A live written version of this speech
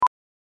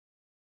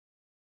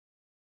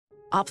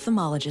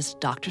Ophthalmologist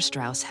Dr.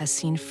 Strauss has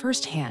seen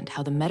firsthand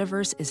how the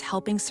metaverse is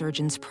helping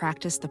surgeons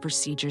practice the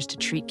procedures to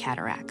treat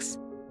cataracts.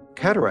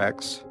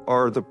 Cataracts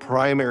are the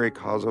primary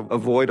cause of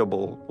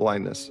avoidable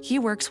blindness. He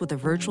works with a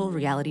virtual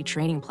reality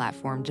training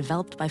platform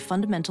developed by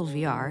Fundamental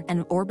VR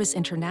and Orbis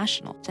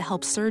International to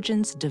help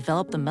surgeons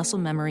develop the muscle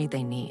memory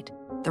they need.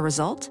 The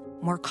result?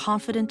 More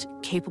confident,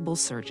 capable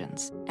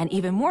surgeons. And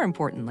even more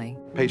importantly,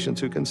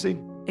 patients who can see.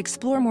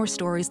 Explore more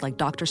stories like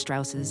Dr.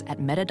 Strauss's at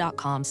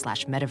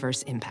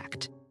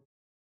meta.com/metaverseimpact.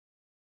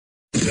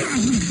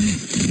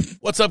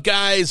 What's up,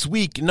 guys?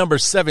 Week number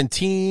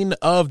 17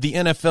 of the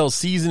NFL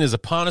season is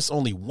upon us.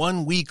 Only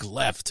 1 week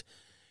left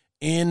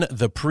in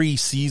the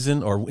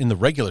preseason, or in the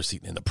regular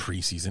season,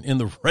 in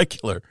the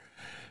regular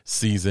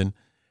season.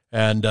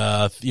 And,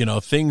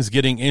 things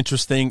getting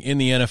interesting in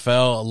the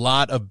NFL. A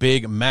lot of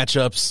big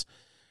matchups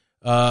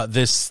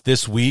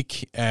this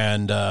week.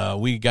 And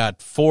we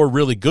got 4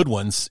 really good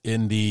ones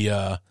in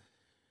the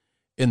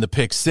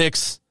pick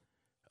six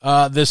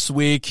this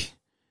week.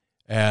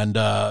 And,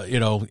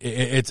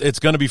 it's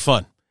going to be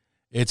fun.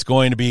 It's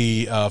going to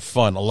be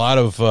fun. A lot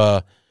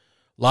of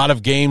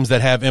games that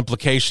have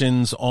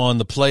implications on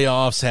the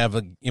playoffs, have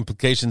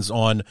implications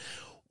on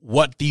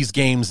what these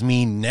games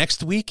mean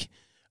next week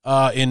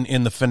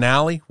in the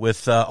finale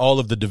with all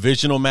of the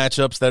divisional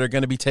matchups that are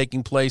going to be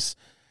taking place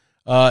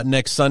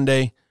next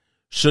Sunday.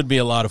 Should be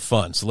a lot of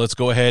fun. So let's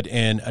go ahead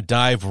and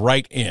dive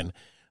right in.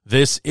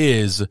 This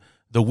is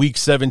the Week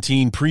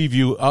 17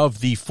 preview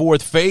of the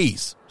fourth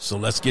phase. So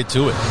let's get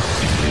to it.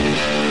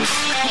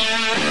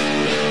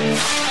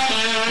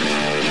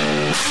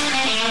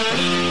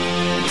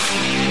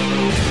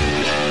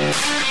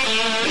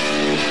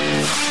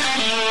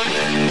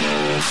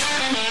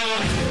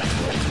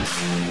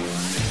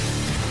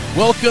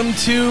 Welcome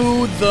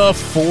to the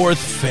fourth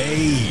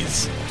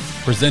phase,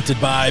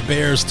 presented by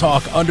Bears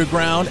Talk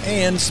Underground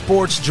and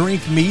Sports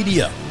Drink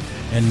Media.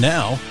 And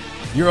now,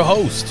 your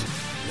host,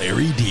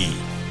 Larry D.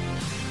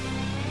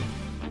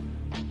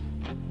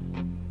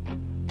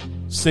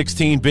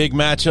 16 big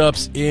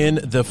matchups in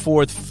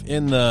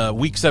the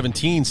Week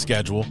 17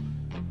 schedule.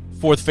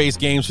 Fourth phase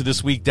games for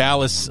this week: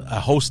 Dallas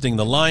hosting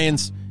the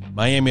Lions,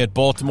 Miami at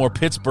Baltimore,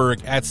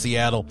 Pittsburgh at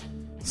Seattle,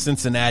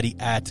 Cincinnati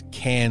at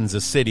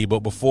Kansas City.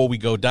 But before we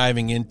go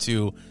diving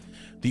into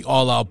the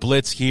all-out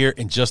blitz here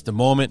in just a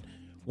moment,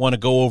 want to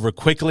go over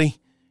quickly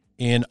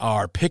in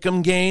our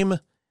pick'em game.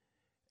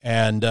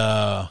 And,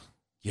 I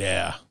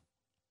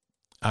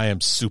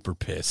am super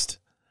pissed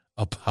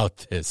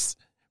about this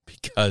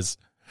because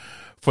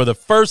for the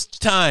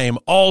first time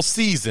all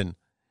season,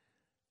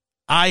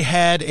 I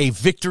had a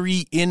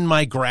victory in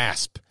my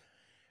grasp.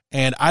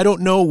 And I don't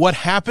know what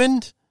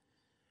happened,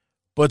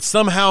 but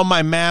somehow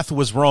my math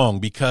was wrong,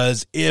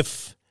 because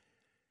if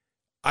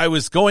I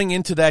was going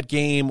into that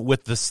game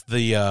with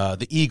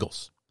the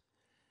Eagles,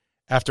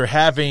 after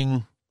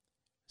having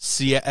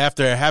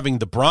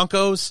the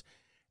Broncos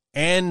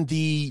and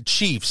the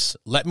Chiefs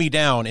let me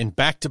down in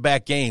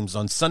back-to-back games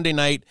on Sunday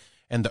night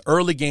and the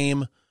early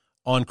game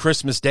on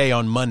Christmas Day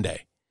on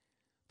Monday,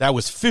 that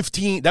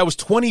was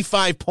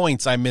 25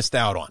 points I missed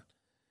out on.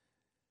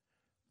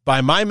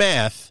 By my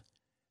math,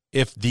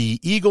 if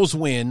the Eagles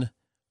win,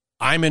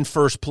 I'm in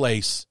first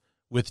place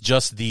with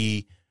just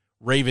the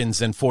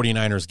Ravens and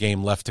 49ers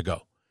game left to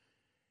go.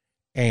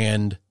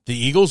 And the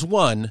Eagles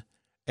won,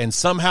 and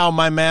somehow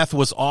my math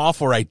was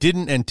off, or I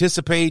didn't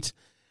anticipate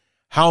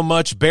how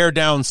much Bear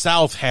Down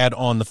South had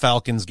on the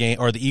Falcons game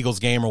or the Eagles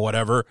game or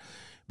whatever,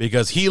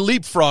 because he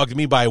leapfrogged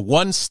me by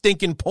 1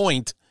 stinking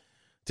point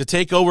to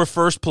take over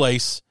first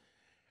place.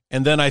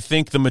 And then I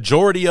think the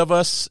majority of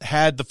us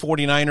had the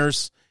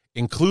 49ers,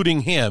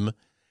 including him,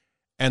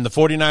 and the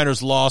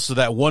 49ers lost, so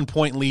that 1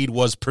 point lead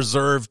was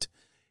preserved.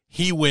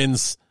 He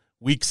wins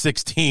Week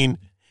 16,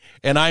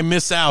 and I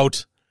miss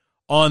out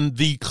on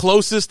the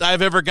closest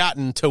I've ever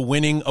gotten to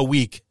winning a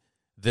week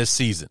this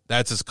season.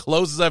 That's as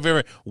close as I've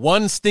ever.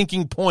 1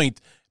 stinking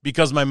point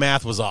because my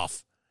math was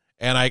off,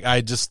 and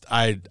I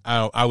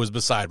was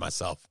beside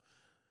myself.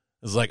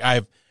 It's like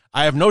I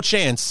have no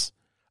chance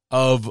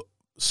of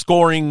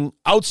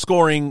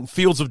outscoring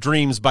Fields of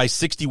Dreams by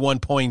 61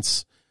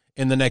 points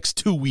in the next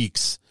 2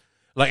 weeks.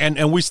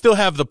 And we still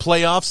have the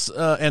playoffs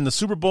and the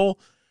Super Bowl,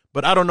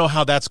 but I don't know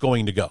how that's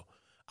going to go.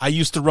 I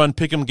used to run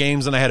pick'em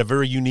games, and I had a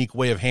very unique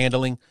way of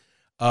handling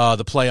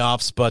the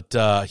playoffs, but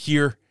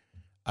here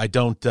I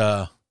don't.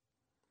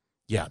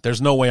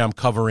 There's no way I'm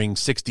covering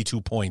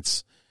 62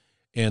 points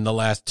in the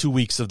last 2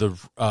 weeks of the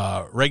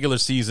regular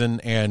season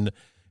and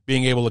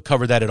being able to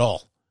cover that at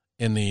all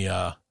in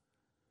the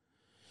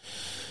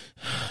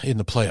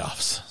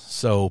playoffs.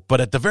 So,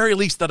 but at the very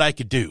least that I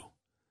could do,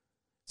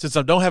 since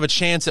I don't have a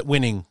chance at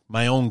winning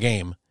my own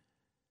game,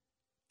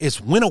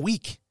 is win a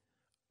week.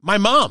 My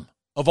mom,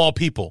 of all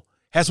people,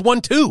 has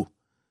won 2.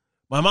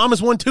 My mom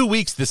has won 2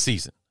 weeks this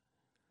season.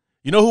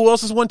 You know who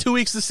else has won 2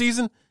 weeks this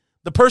season?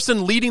 The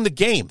person leading the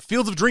game,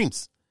 Fields of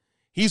Dreams.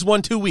 He's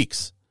won 2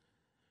 weeks.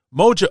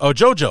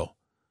 Jojo,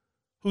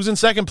 who's in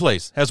second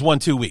place, has won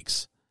 2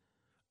 weeks.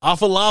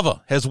 Alpha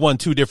Lava has won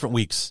 2 different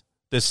weeks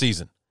this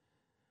season.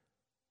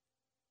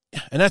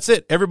 And that's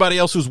it. Everybody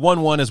else who's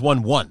won one has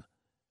won one,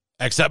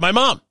 except my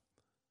mom,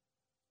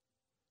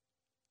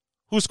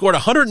 who scored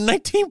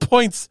 119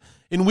 points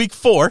in week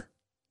 4.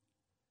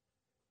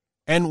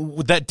 And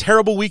with that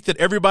terrible week that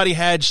everybody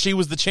had, she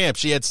was the champ.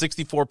 She had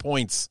 64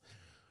 points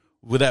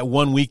with that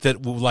one week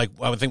that, like,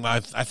 I think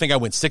I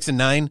went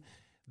 6-9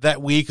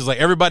 that week. It's like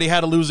everybody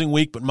had a losing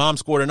week, but mom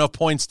scored enough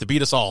points to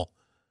beat us all.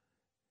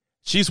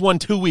 She's won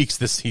 2 weeks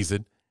this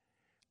season.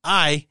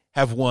 I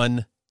have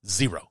won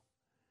 0.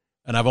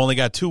 And I've only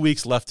got 2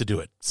 weeks left to do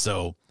it.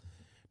 So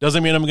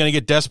doesn't mean I'm going to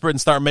get desperate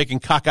and start making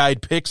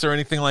cockeyed picks or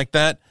anything like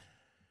that.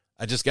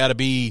 I just got to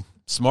be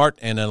smart,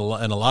 and in a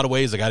lot of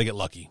ways I got to get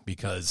lucky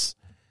because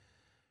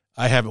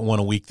I haven't won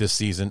a week this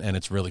season, and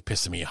it's really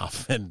pissing me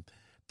off. And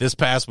this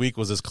past week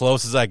was as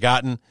close as I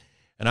gotten,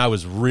 and I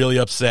was really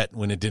upset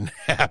when it didn't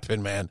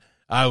happen, man.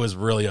 I was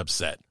really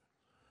upset.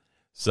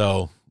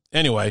 So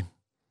anyway,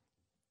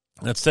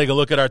 let's take a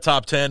look at our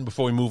top 10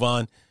 before we move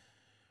on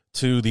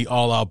to the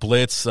all-out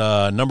blitz.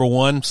 Number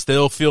 1,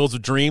 still Fields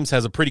of Dreams,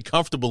 has a pretty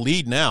comfortable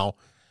lead now.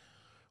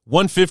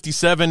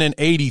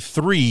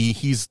 157-83.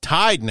 He's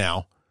tied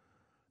now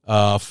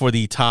for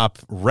the top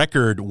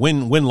record,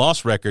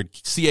 win-loss record.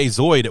 C.A.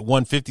 Zoid at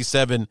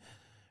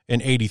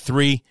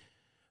 157-83.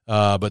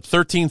 But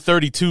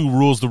 1332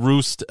 rules the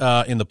roost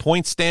in the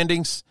point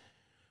standings.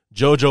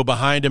 JoJo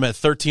behind him at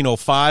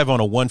 1305 on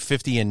a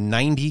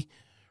 150-90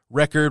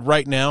 record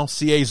right now.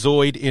 C.A.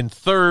 Zoid in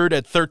third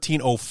at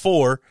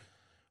 1304,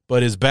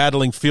 but is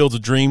battling Fields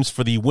of Dreams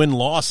for the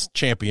win-loss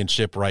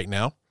championship right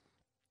now.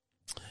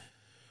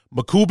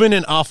 Makubin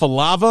and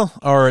Afalava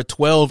are at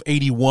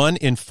 1281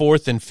 in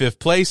 4th and 5th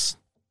place.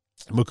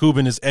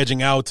 Makubin is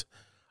edging out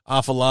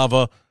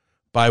Afalava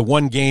by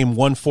 1 game,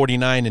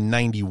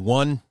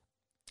 149-91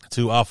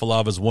 to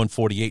Afalava's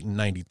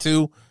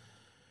 148-92.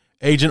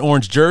 Agent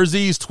Orange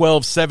Jerseys,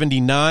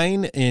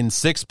 1279 in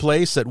 6th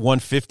place at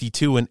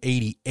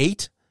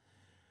 152-88.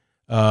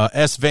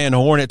 S. Van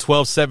Horn at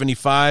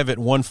 1275 at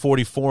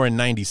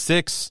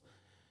 144-96.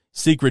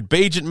 Secret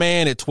Bajent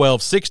Man at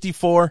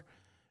 1264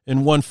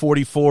 and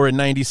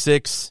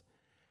 144-96.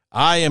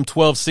 I am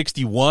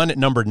 1261 at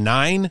number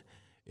 9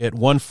 at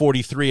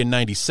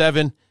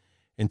 143-97.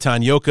 And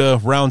Tanyoka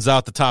rounds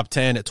out the top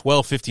 10 at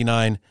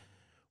 1259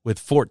 with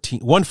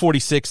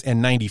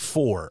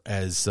 146-94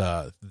 as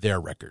their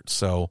record.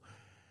 So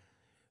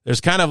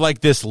there's kind of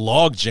like this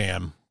log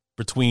jam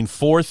between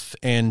 4th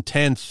and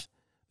 10th.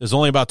 There's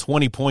only about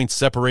 20 points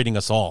separating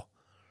us all.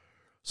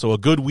 So a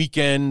good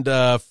weekend,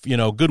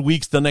 good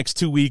weeks the next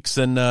 2 weeks,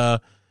 and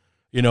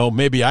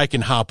maybe I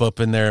can hop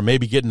up in there,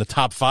 maybe get in the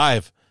top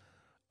 5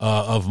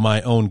 of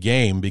my own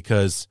game,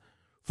 because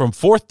from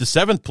 4th to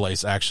 7th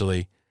place,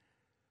 actually,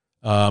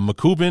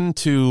 Makubin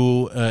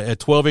to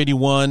at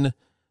 1281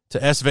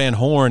 to S. Van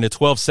Horn at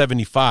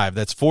 1275.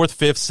 That's 4th,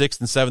 5th,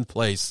 6th, and 7th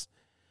place.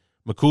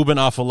 Makubin,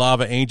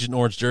 Afalava, Agent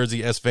Orange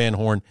Jersey, S. Van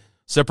Horn,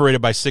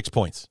 separated by 6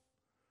 points.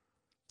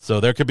 So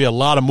there could be a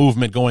lot of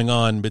movement going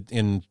on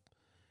in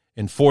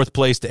 4th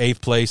place to 8th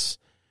place.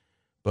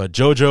 But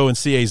JoJo and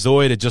C.A.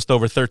 Zoid at just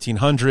over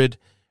 1,300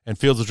 and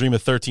Fields of Dream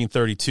at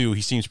 1,332.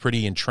 He seems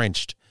pretty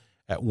entrenched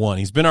at 1.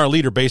 He's been our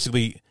leader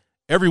basically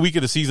every week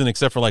of the season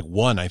except for like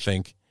 1, I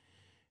think.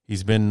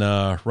 He's been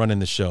running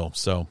the show.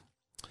 So,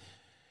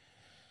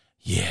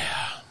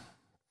 yeah,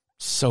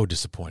 so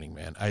disappointing,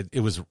 man.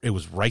 It was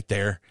right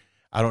there.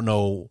 I don't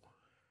know.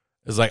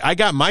 It's like I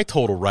got my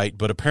total right,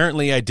 but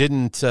apparently I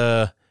didn't.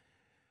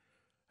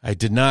 I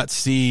did not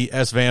see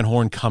S. Van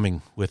Horn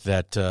coming with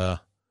that.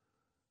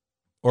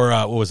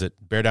 What was it?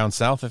 Bear Down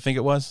South, I think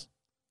it was.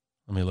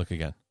 Let me look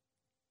again.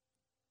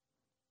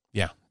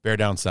 Yeah, Bear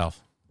Down South.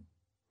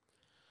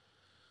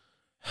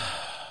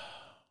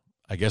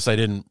 I guess I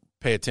didn't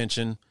pay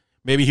attention.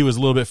 Maybe he was a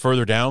little bit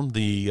further down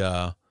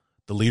the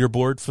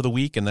leaderboard for the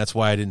week, and that's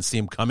why I didn't see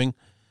him coming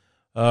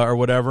or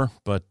whatever.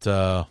 But,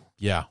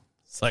 yeah,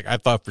 it's like I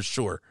thought for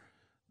sure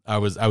I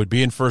would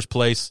be in first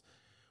place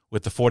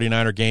with the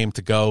 49er game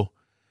to go.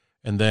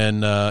 And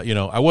then,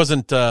 I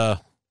wasn't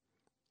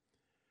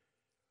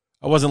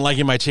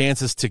liking my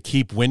chances to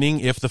keep winning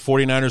if the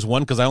 49ers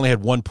won, because I only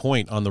had 1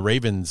 point on the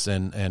Ravens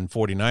and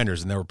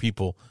 49ers, and there were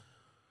people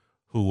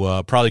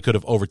who probably could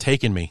have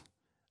overtaken me.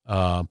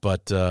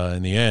 But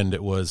in the end,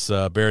 it was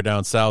Bear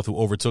Down South who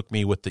overtook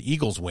me with the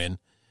Eagles win.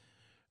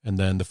 And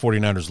then the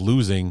 49ers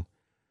losing,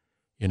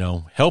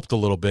 helped a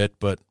little bit,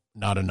 but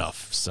not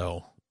enough.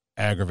 So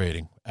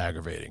aggravating.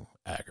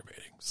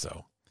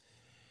 So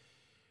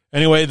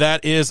anyway,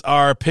 that is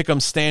our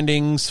pick'em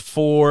standings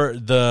for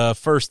the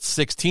first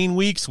 16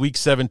 weeks. Week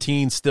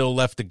 17 still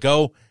left to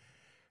go.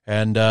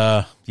 And,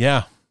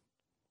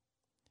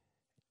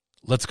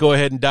 let's go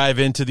ahead and dive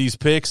into these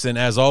picks. And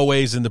as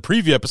always, in the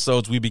preview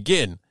episodes, we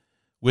begin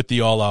with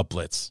the All-Out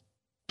Blitz.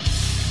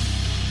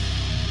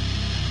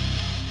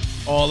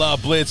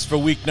 All-Out Blitz for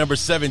week number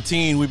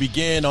 17. We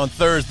begin on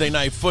Thursday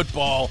Night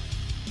Football.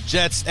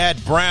 Jets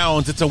at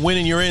Browns. It's a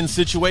win-and-you're-in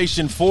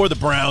situation for the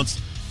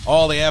Browns.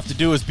 All they have to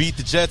do is beat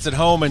the Jets at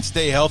home and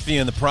stay healthy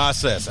in the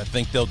process. I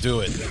think they'll do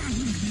it.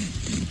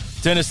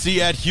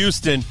 Tennessee at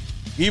Houston.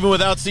 Even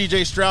without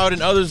C.J. Stroud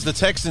and others, the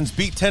Texans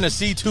beat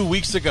Tennessee 2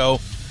 weeks ago,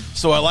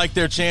 so I like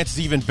their chances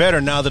even better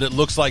now that it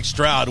looks like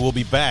Stroud will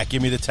be back.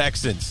 Give me the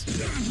Texans.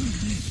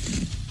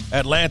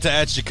 Atlanta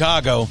at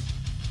Chicago.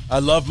 I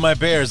love my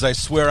Bears, I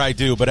swear I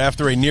do, but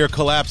after a near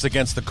collapse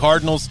against the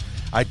Cardinals,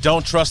 I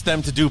don't trust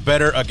them to do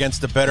better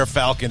against a better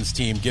Falcons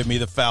team. Give me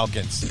the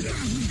Falcons.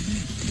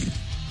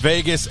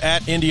 Vegas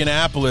at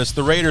Indianapolis.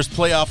 The Raiders'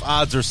 playoff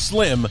odds are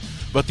slim,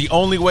 but the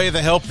only way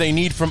the help they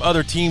need from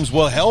other teams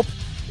will help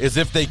is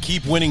if they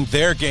keep winning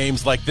their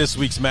games like this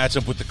week's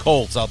matchup with the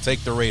Colts. I'll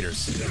take the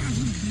Raiders.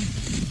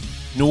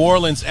 New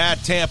Orleans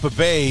at Tampa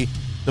Bay.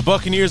 The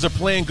Buccaneers are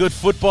playing good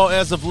football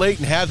as of late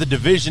and have the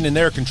division in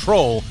their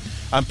control.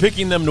 I'm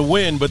picking them to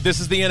win, but this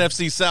is the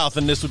NFC South,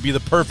 and this would be the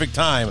perfect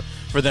time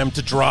for them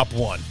to drop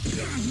one.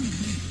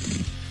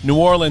 New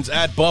Orleans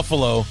at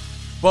Buffalo.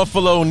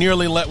 Buffalo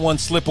nearly let one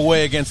slip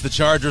away against the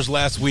Chargers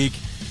last week,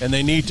 and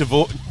they need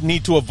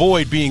to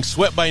avoid being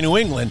swept by New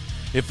England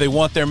if they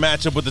want their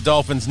matchup with the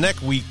Dolphins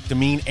next week to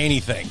mean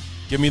anything.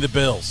 Give me the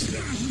Bills.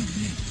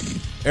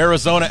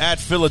 Arizona at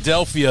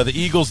Philadelphia. The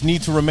Eagles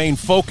need to remain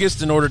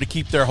focused in order to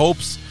keep their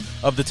hopes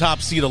of the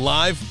top seed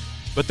alive,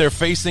 but they're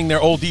facing their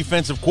old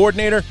defensive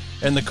coordinator,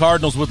 and the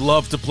Cardinals would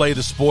love to play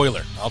the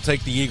spoiler. I'll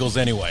take the Eagles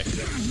anyway.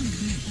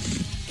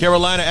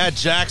 Carolina at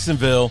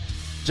Jacksonville.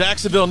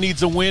 Jacksonville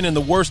needs a win in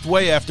the worst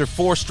way after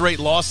 4 straight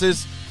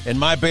losses, and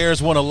my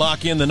Bears want to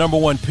lock in the number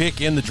 1 pick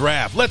in the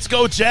draft. Let's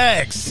go,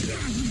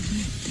 Jags!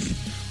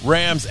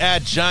 Rams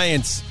at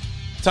Giants.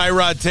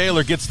 Tyrod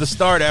Taylor gets the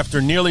start after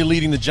nearly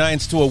leading the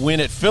Giants to a win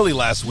at Philly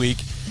last week,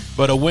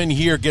 but a win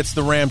here gets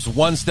the Rams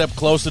one step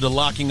closer to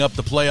locking up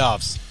the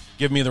playoffs.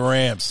 Give me the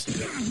Rams.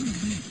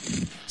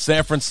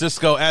 San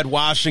Francisco at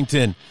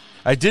Washington.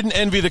 I didn't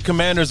envy the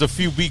Commanders a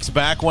few weeks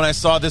back when I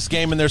saw this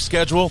game in their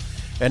schedule,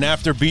 and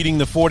after the beating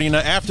the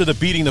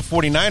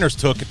 49ers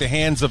took at the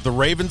hands of the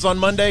Ravens on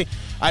Monday,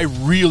 I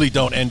really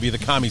don't envy the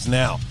Commies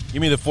now.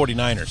 Give me the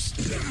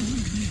 49ers.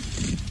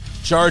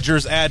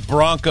 Chargers at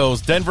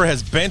Broncos. Denver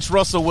has benched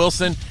Russell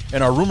Wilson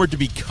and are rumored to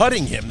be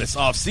cutting him this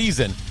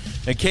offseason.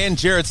 And can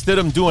Jarrett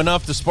Stidham do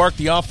enough to spark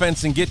the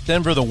offense and get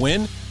Denver the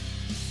win?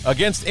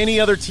 Against any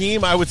other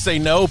team, I would say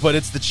no, but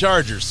it's the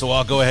Chargers, so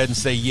I'll go ahead and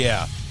say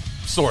yeah,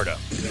 sort of.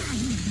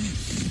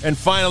 And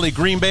finally,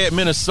 Green Bay at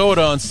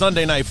Minnesota on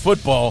Sunday Night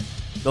Football.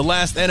 The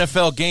last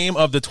NFL game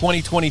of the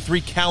 2023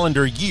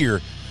 calendar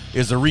year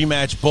is a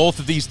rematch both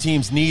of these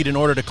teams need in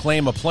order to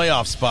claim a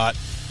playoff spot.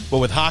 But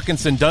with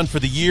Hawkinson done for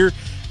the year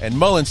and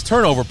Mullins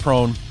turnover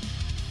prone,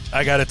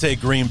 I got to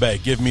take Green Bay.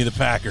 Give me the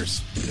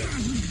Packers.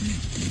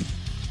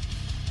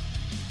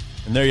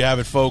 And there you have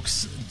it,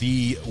 folks.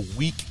 The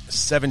Week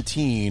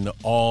 17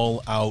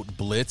 all-out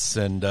blitz,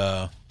 and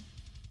a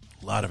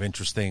lot of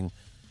interesting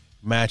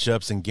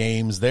matchups and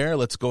games there.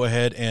 Let's go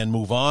ahead and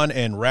move on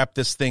and wrap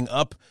this thing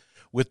up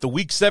with the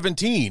Week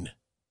 17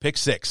 Pick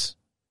 6.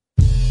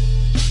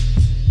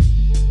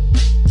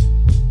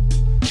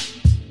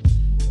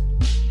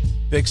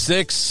 Pick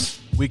 6,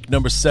 week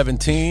number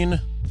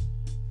 17.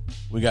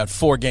 We got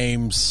 4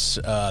 games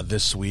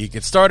this week.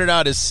 It started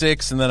out as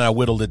 6, and then I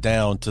whittled it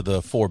down to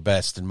the 4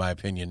 best, in my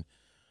opinion,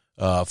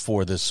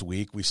 for this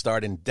week. We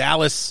start in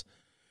Dallas.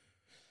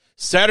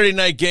 Saturday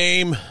night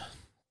game,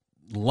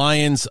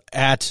 Lions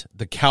at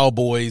the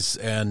Cowboys,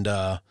 and,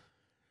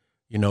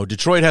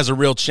 Detroit has a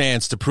real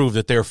chance to prove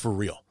that they're for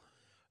real.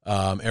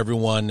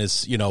 Everyone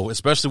is,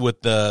 especially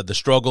with the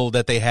struggle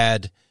that they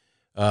had,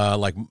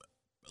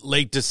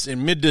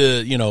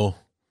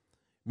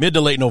 mid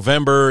to late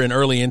November and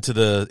early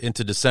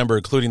into December,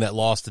 including that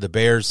loss to the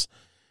Bears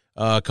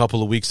a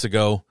couple of weeks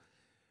ago.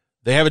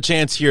 They have a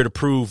chance here to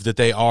prove that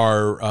they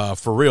are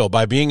for real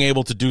by being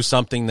able to do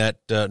something that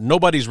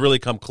nobody's really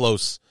come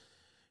close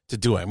to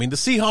doing. I mean, the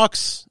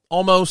Seahawks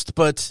almost,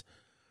 but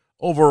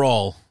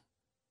overall,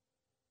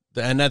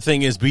 and that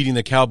thing is beating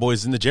the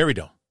Cowboys in the Jerry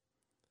Dome.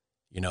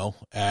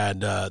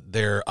 And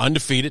they're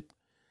undefeated.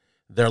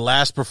 Their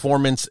last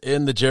performance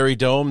in the Jerry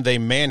Dome, they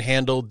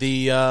manhandled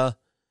the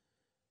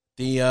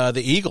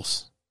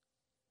Eagles.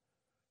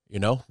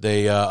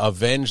 They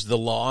avenged the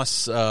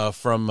loss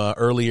from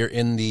earlier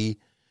in the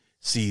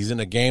season,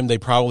 a game they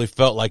probably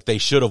felt like they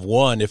should have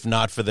won if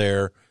not for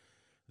their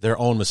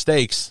own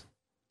mistakes.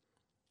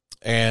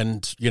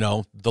 And,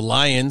 the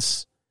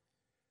Lions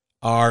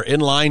are in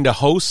line to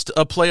host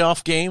a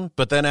playoff game,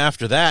 but then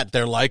after that,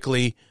 they're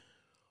likely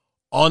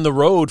on the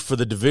road for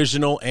the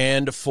divisional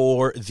and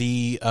for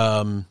the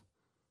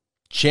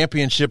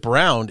championship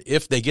round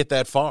if they get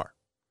that far.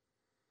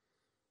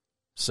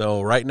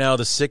 So right now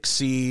the 6th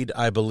seed,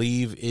 I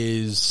believe,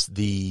 is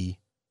the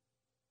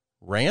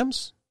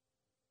Rams.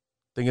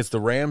 I think it's the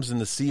Rams and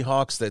the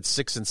Seahawks that's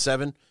 6 and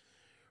 7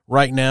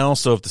 right now.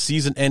 So if the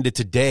season ended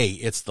today,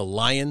 it's the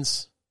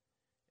Lions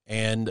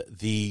and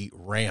the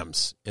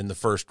Rams in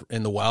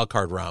the wild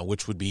card round,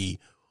 which would be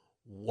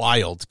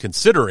wild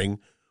considering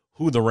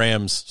who the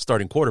Rams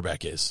starting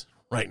quarterback is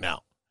right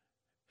now.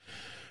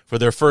 For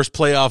their first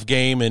playoff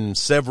game in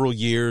several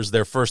years,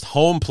 their first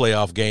home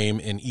playoff game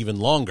in even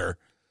longer,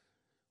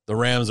 the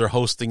Rams are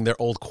hosting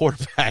their old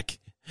quarterback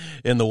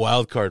in the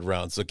wild card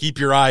round. So keep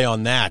your eye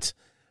on that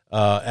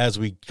as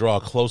we draw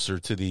closer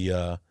to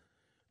the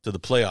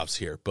playoffs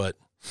here. But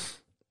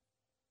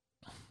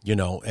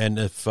and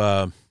if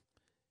but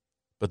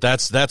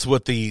that's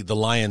what the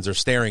Lions are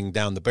staring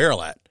down the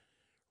barrel at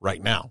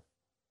right now.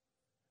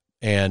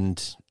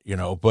 And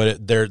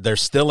but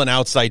there's still an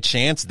outside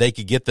chance they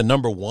could get the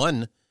number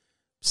 1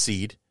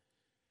 seed,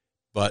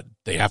 but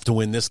they have to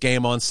win this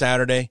game on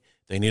Saturday.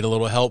 They need a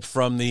little help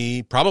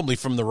probably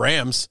from the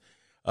Rams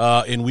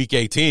in Week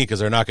 18, because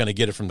they're not going to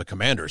get it from the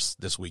Commanders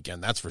this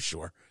weekend. That's for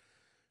sure.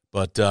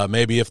 But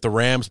maybe if the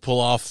Rams pull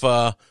off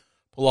a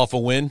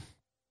win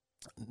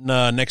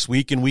next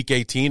week in Week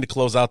 18 to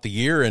close out the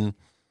year, and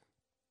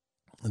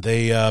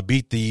they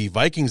beat the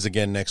Vikings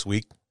again next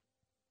week,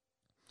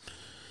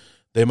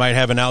 they might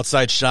have an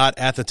outside shot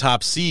at the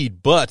top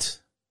seed. But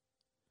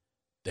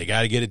they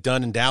got to get it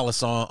done in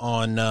Dallas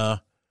on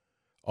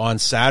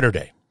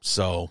Saturday.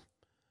 So.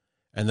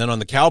 And then on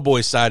the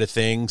Cowboys side of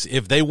things,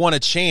 if they want a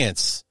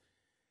chance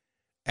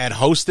at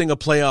hosting a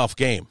playoff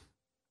game,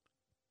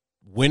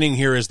 winning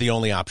here is the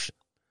only option.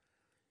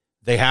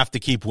 They have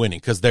to keep winning,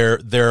 because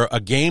they're a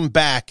game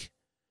back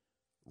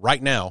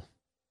right now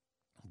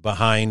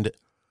behind.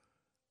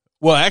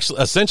 Well,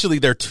 actually, essentially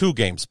they're 2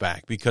 games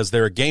back, because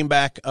they're a game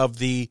back of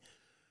the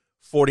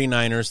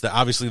 49ers.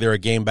 Obviously, they're a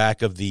game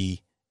back of the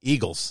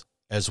Eagles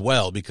as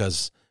well,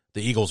 because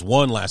the Eagles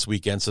won last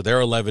weekend, so they're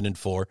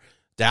 11-4.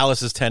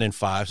 Dallas is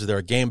 10-5, so they're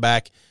a game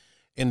back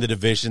in the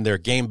division. They're a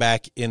game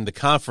back in the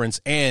conference,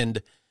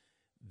 and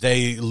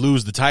they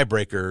lose the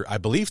tiebreaker, I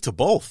believe, to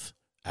both,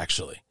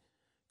 actually,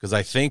 because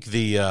I think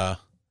the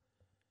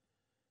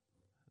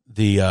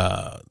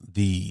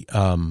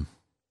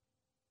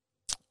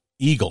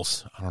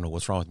Eagles. I don't know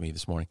what's wrong with me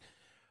this morning.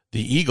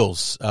 The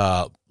Eagles'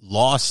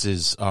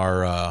 losses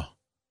are.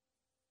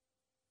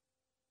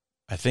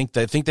 I think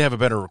they have a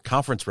better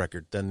conference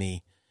record than the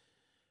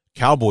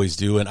Cowboys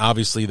do, and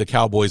obviously the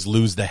Cowboys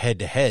lose the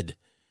head-to-head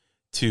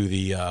to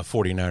the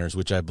 49ers,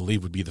 which I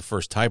believe would be the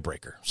first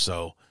tiebreaker.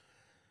 So,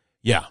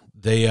 yeah,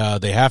 they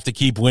have to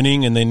keep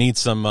winning, and they need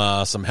some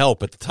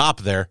help at the top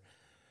there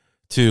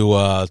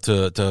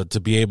to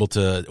be able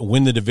to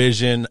win the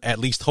division, at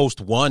least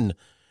host one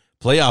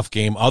playoff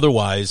game.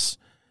 Otherwise,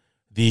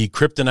 the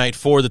kryptonite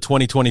for the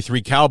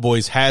 2023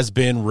 Cowboys has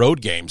been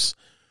road games,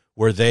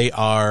 where they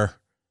are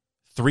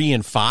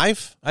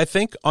 3-5, I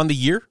think, on the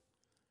year,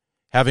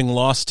 having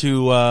lost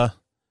to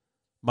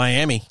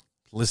Miami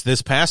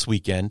this past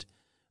weekend.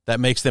 That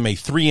makes them a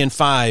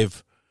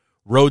 3-5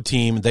 road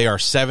team. They are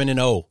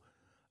 7-0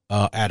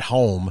 at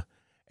home.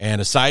 And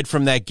aside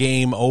from that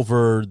game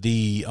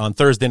on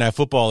Thursday Night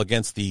Football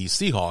against the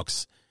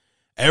Seahawks,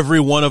 every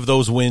one of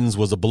those wins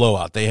was a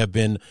blowout. They have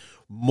been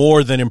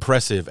more than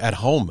impressive at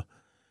home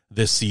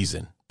this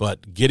season.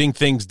 But getting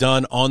things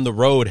done on the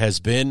road has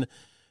been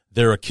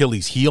their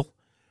Achilles heel.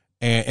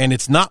 And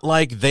it's not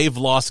like they've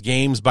lost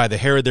games by the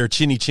hair of their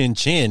chinny chin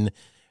chin.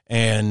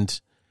 And,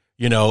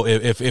 you know,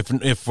 if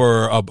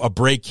for a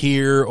break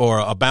here or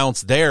a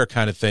bounce there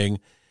kind of thing,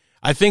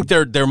 I think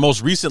their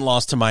most recent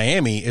loss to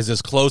Miami is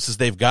as close as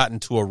they've gotten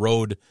to a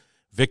road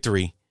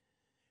victory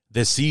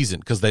this season,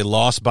 because they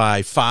lost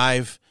by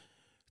 5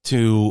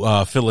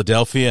 to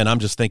Philadelphia. And I'm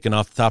just thinking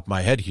off the top of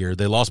my head here,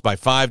 they lost by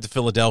 5 to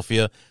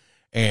Philadelphia,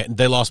 and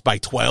they lost by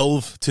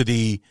 12 to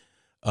the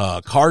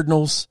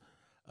Cardinals.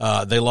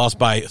 They lost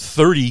by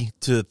 32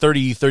 to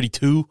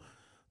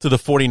the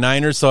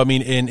 49ers. So, I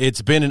mean, and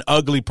it's been an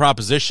ugly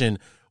proposition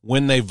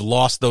when they've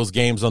lost those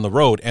games on the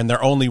road, and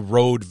their only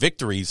road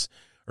victories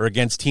are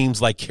against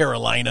teams like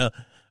Carolina,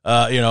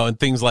 and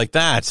things like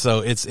that. So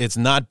it's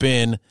not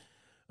been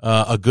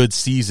a good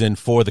season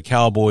for the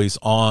Cowboys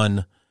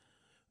on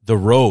the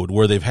road,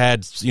 where they've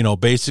had,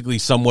 basically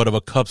somewhat of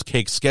a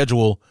cupcake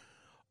schedule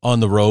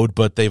on the road,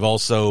 but they've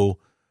also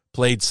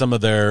played some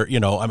of their,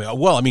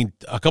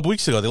 a couple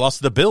weeks ago, they lost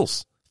to the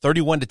Bills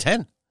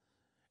 31-10.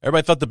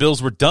 Everybody thought the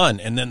Bills were done,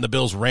 and then the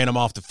Bills ran them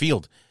off the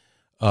field,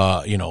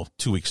 2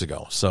 weeks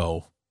ago.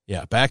 So,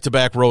 yeah,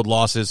 back-to-back road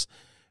losses,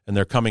 and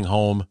they're coming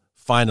home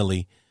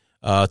finally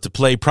to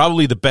play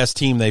probably the best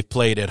team they've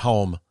played at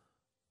home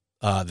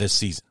this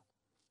season.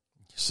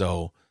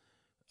 So,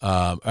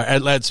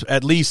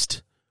 at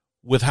least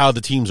with how the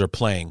teams are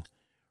playing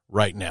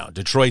right now.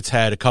 Detroit's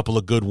had a couple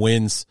of good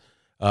wins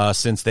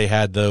since they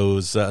had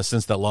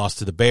since that loss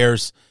to the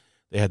Bears.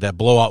 They had that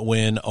blowout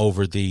win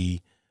over the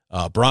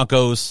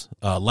Broncos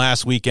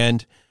last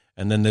weekend,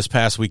 and then this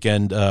past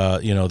weekend,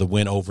 the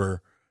win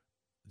over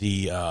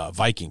the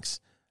Vikings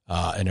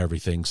and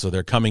everything. So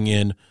they're coming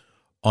in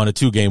on a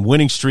 2-game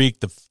winning streak.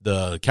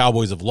 The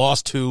Cowboys have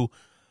lost 2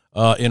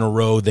 in a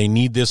row. They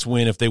need this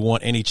win if they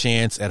want any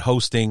chance at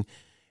hosting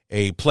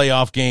a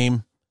playoff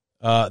game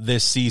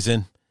this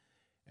season.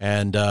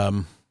 And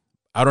I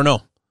don't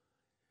know.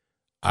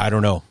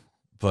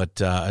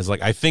 But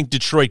I think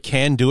Detroit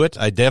can do it.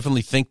 I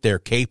definitely think they're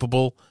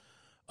capable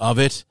of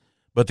it.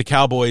 But the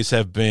Cowboys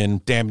have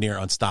been damn near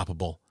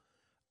unstoppable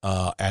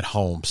at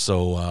home.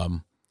 So,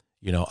 I'm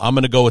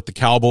going to go with the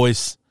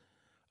Cowboys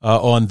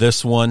on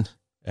this one.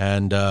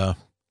 And,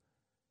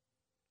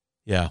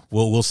 yeah,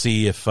 we'll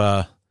see if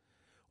the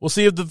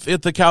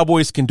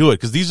Cowboys can do it,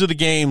 because these are the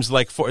games,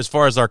 like, as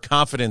far as our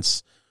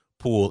confidence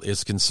pool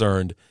is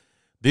concerned,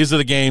 these are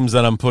the games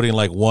that I'm putting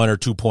like 1 or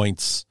 2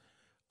 points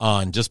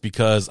on, just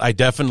because I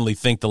definitely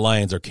think the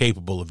Lions are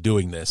capable of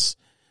doing this.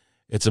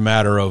 It's a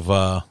matter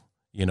of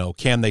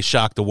can they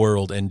shock the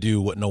world and do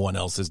what no one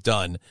else has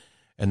done,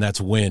 and that's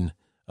win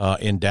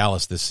in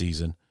Dallas this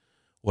season.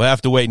 We'll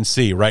have to wait and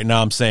see. Right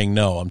now I'm saying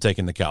no. I'm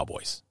taking the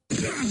Cowboys.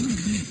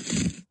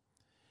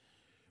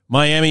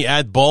 Miami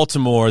at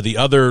Baltimore, the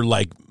other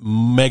like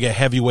mega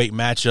heavyweight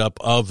matchup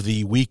of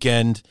the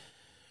weekend.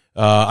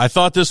 I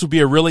thought this would be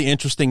a really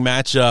interesting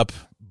matchup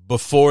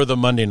before the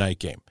Monday night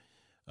game,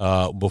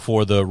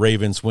 before the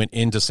Ravens went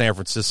into San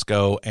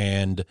Francisco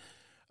and,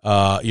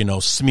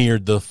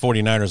 smeared the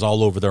 49ers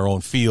all over their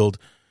own field,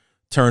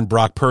 turned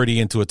Brock Purdy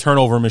into a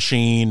turnover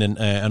machine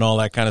and all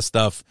that kind of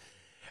stuff.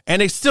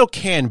 And it still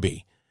can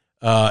be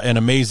an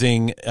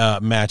amazing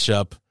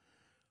matchup.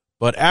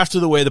 But after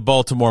the way the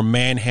Baltimore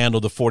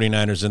manhandled the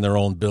 49ers in their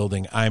own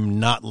building, I'm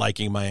not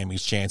liking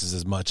Miami's chances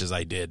as much as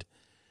I did.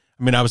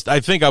 I mean,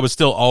 I think I was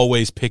still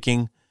always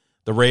picking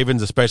the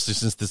Ravens, especially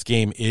since this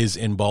game is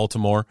in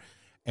Baltimore,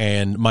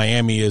 and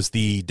Miami is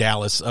the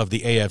Dallas of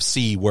the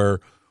AFC, where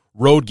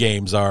road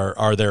games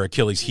are their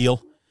Achilles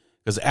heel.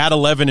 Because at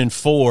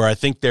 11-4, I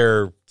think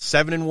they're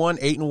 7-1,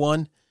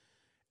 8-1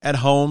 at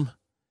home,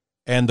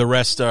 and the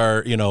rest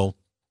are 4-4,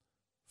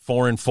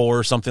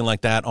 something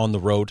like that on the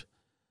road.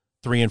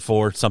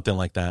 3-4, something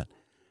like that.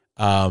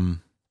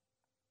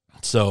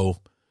 So,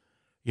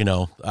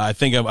 I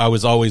think I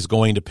was always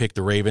going to pick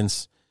the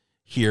Ravens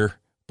here,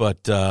 but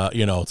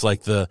it's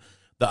like the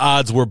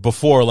odds were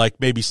before like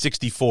maybe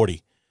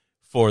 60-40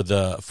 for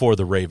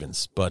the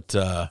Ravens, but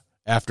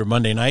after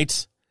Monday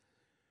night,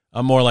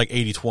 I'm more like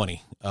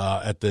 80-20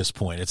 at this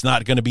point. It's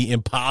not going to be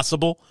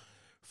impossible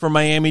for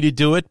Miami to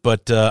do it,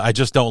 but I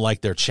just don't like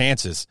their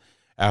chances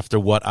after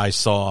what I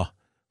saw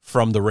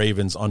from the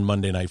Ravens on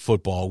Monday Night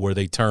Football, where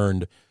they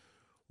turned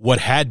what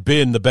had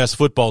been the best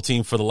football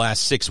team for the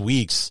last 6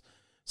 weeks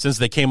since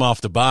they came off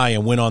the bye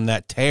and went on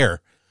that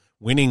tear,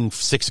 winning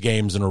 6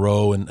 games in a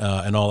row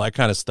and all that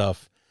kind of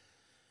stuff,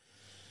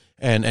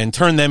 and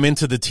turn them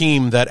into the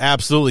team that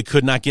absolutely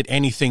could not get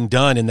anything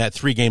done in that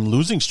 3-game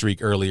losing streak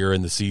earlier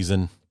in the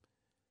season.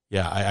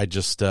 Yeah, I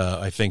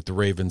think the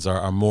Ravens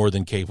are more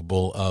than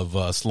capable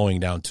of slowing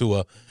down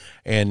Tua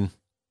and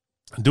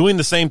doing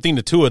the same thing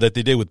to Tua that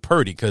they did with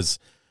Purdy, because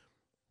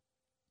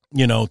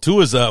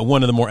Tua's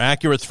one of the more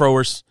accurate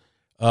throwers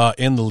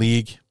in the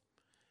league,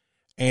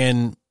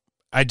 and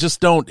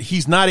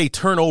he's not a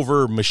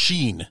turnover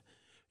machine,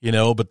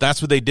 but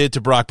that's what they did to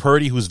Brock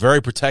Purdy, who's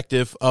very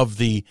protective of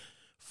the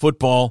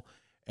football,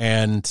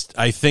 and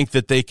I think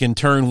that they can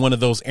turn one of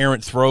those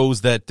errant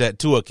throws that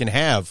Tua can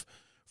have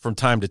from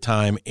time to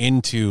time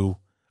into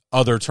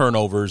other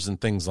turnovers and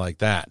things like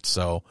that.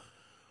 So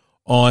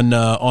on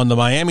the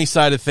Miami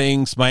side of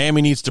things,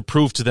 Miami needs to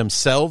prove to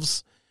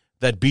themselves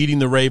that beating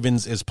the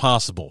Ravens is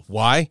possible.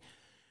 Why?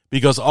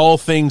 Because all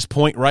things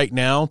point right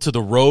now to the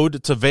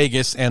road to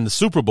Vegas and the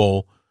Super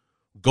Bowl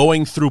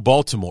going through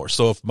Baltimore.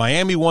 So if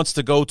Miami wants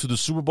to go to the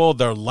Super Bowl,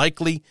 they're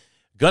likely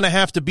going to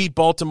have to beat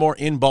Baltimore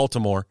in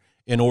Baltimore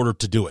in order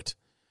to do it.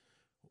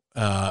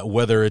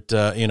 Whether it,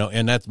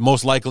 and that's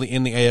most likely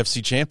in the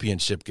AFC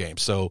Championship game.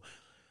 So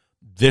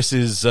this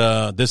is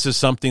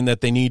something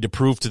that they need to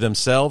prove to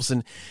themselves,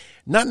 and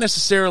not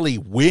necessarily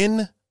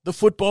win the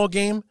football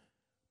game,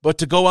 but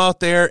to go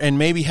out there and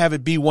maybe have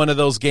it be one of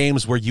those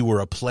games where you were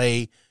a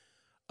play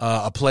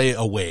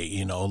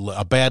away,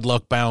 a bad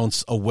luck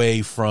bounce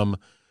away from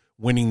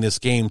winning this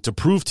game, to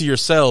prove to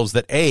yourselves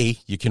that, A,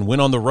 you can win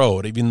on the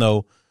road, even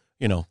though,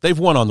 they've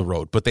won on the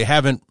road, but they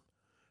haven't,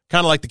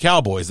 kind of like the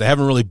Cowboys, they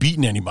haven't really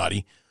beaten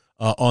anybody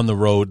on the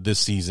road this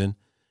season,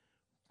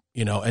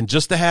 and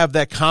just to have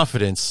that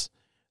confidence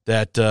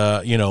that,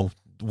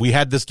 we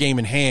had this game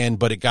in hand,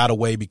 but it got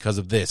away because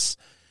of this,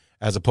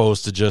 as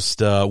opposed to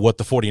just what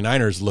the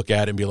 49ers look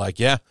at and be like,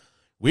 yeah,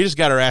 we just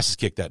got our asses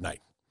kicked that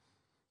night.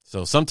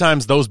 So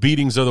sometimes those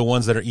beatings are the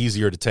ones that are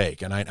easier to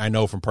take, and I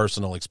know from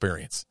personal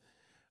experience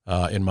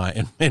in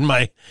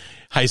my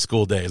high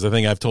school days. I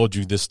think I've told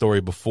you this story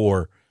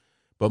before,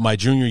 but my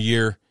junior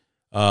year,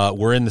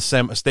 we're in the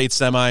state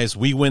semis.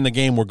 We win the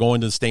game. We're going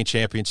to the state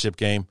championship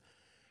game,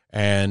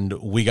 and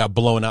we got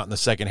blown out in the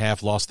second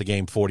half, lost the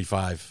game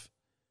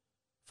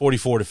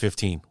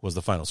 44-15 was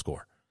the final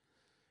score.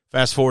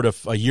 Fast forward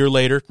a year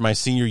later, my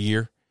senior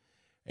year,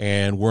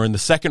 and we're in the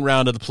second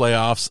round of the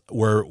playoffs.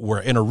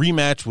 We're in a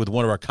rematch with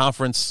one of our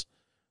conference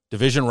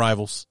division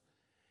rivals,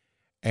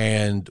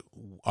 and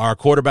our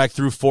quarterback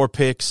threw 4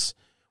 picks.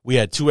 We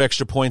had 2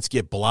 extra points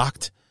get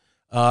blocked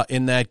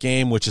in that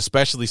game, which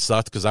especially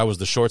sucked because I was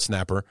the short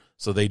snapper,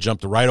 so they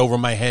jumped right over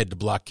my head to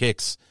block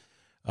kicks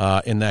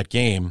in that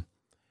game.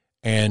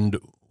 And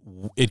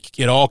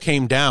it all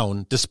came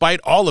down. Despite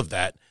all of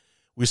that,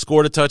 we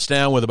scored a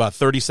touchdown with about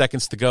 30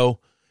 seconds to go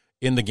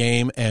in the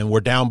game, and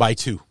we're down by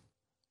 2.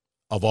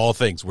 Of all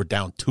things, we're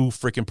down 2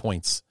 freaking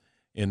points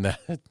in that.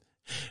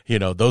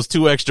 Those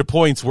 2 extra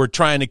points, we're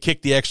trying to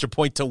kick the extra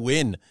point to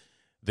win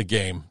the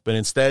game. But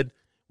instead,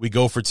 we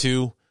go for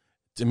 2.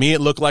 To me,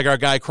 it looked like our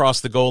guy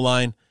crossed the goal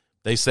line.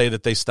 They say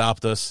that they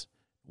stopped us.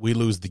 We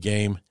lose the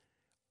game.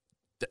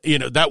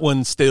 That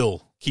one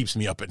still keeps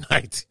me up at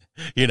night.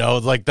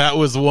 Like that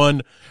was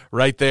one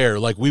right there.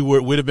 Like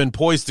we'd have been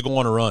poised to go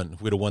on a run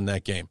if we'd have won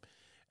that game.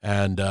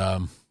 And,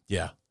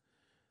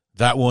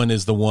 that one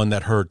is the one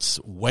that hurts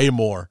way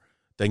more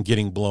than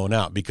getting blown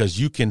out, because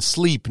you can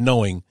sleep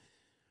knowing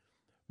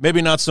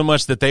maybe not so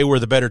much that they were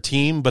the better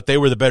team, but they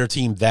were the better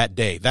team that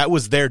day. That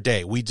was their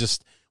day. We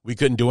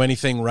couldn't do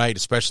anything right,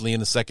 especially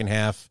in the second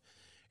half.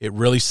 It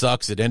really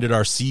sucks. It ended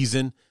our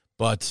season.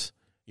 But,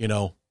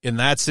 in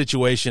that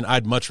situation,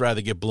 I'd much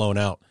rather get blown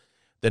out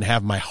than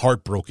have my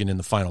heart broken in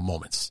the final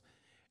moments.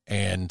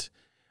 And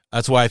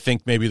that's why I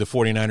think maybe the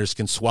 49ers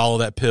can swallow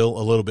that pill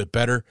a little bit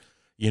better.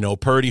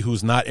 Purdy,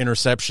 who's not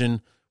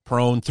interception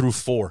prone, threw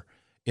 4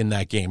 in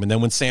that game. And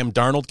then when Sam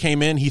Darnold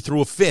came in, he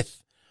threw a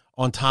 5th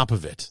on top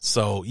of it.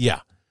 So,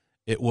 yeah,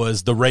 it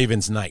was the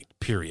Ravens' night,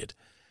 period.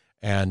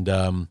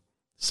 And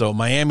so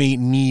Miami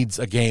needs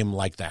a game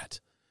like that.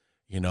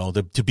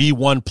 To be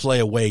one play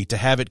away, to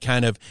have it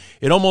kind of,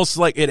 it almost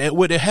like it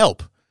would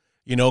help,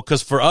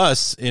 because for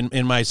us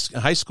in my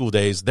high school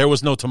days, there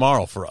was no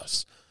tomorrow for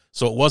us.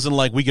 So it wasn't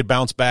like we could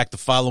bounce back the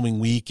following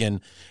week and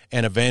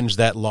avenge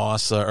that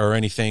loss or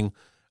anything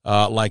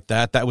like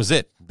that. That was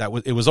it.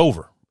 It was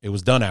over. It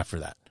was done after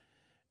that.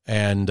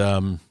 And,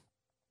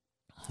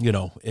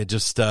 it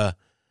just,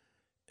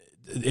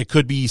 it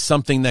could be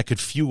something that could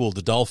fuel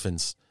the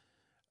Dolphins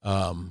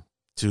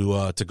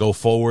to go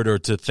forward, or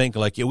to think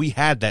like, we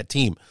had that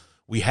team.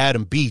 We had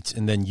them beat,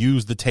 and then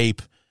use the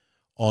tape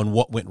on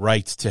what went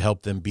right to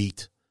help them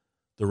beat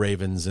the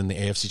Ravens in the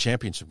AFC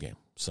Championship game.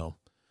 So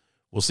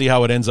we'll see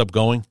how it ends up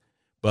going.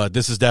 But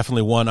this is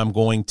definitely one I'm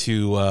going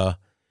to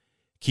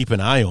keep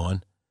an eye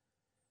on.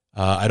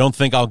 I don't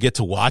think I'll get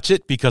to watch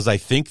it, because I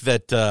think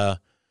that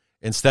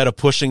instead of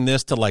pushing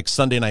this to like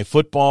Sunday Night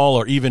Football,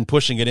 or even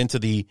pushing it into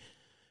the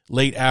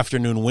late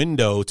afternoon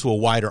window to a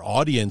wider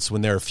audience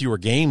when there are fewer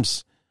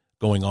games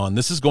going on,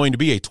 this is going to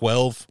be a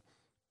 12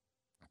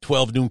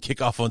 noon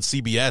kickoff on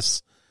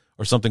CBS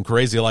or something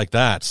crazy like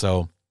that.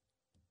 So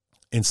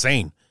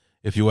insane,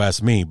 if you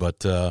ask me.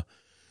 But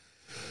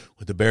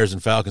with the Bears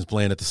and Falcons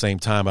playing at the same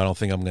time, I don't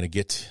think I'm going to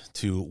get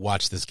to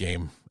watch this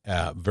game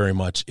very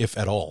much, if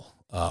at all,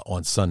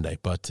 on Sunday.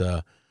 But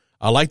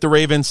I like the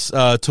Ravens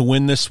to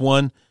win this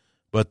one,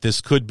 but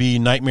this could be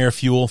nightmare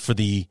fuel for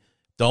the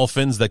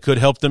Dolphins that could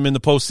help them in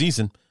the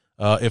postseason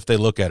if they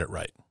look at it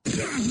right.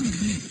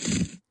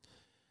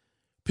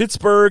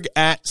 Pittsburgh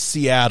at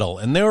Seattle.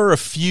 And there are a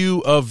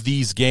few of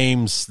these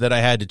games that I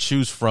had to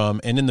choose from.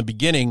 And in the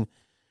beginning,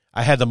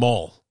 I had them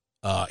all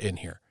in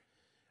here.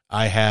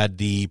 I had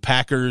the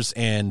Packers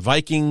and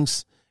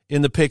Vikings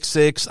in the pick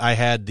 6. I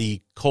had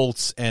the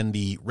Colts and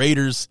the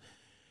Raiders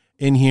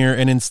in here,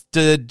 and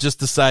instead just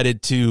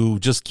decided to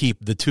just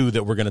keep the 2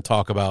 that we're going to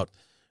talk about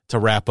to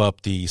wrap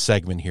up the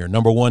segment here.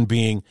 Number 1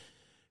 being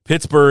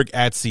Pittsburgh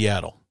at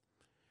Seattle.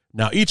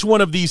 Now, each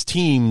one of these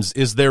teams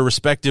is their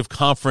respective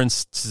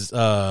conference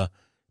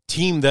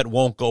team that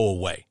won't go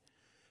away.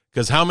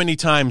 Because how many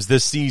times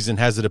this season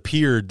has it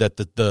appeared that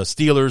the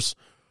Steelers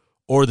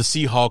or the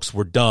Seahawks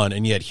were done,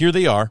 and yet here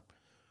they are,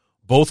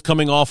 both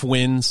coming off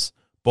wins,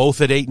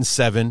 both at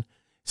 8-7.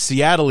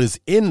 Seattle is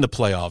in the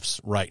playoffs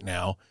right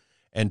now,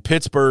 and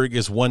Pittsburgh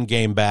is 1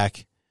 game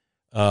back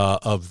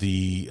of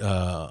the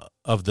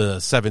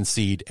 7th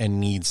seed and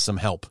needs some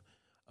help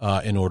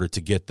in order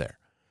to get there.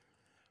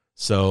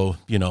 So,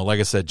 like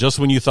I said, just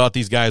when you thought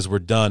these guys were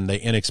done, they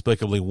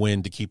inexplicably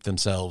win to keep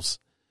themselves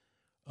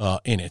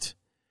in it.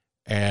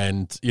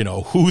 And,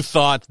 who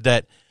thought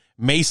that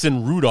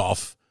Mason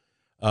Rudolph,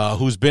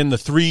 who's been the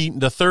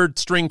 3rd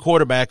string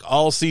quarterback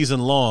all season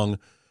long,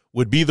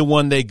 would be the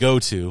one they go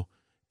to?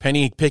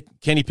 Kenny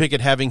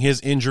Pickett having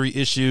his injury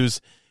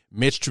issues.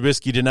 Mitch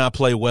Trubisky did not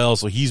play well,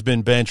 so he's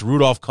been benched.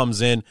 Rudolph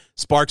comes in,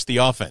 sparks the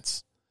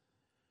offense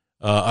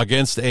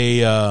against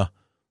a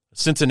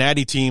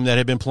Cincinnati team that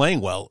had been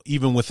playing well,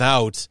 even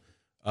without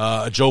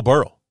Joe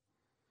Burrow.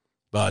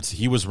 But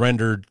he was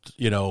rendered,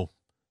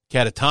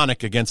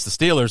 catatonic against the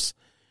Steelers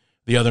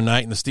the other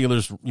night, and the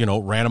Steelers,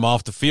 ran him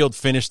off the field,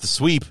 finished the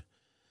sweep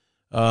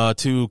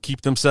to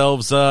keep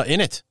themselves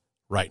in it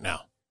right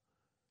now.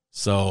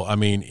 So, I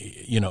mean,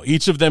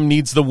 each of them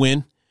needs the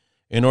win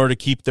in order to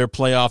keep their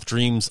playoff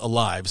dreams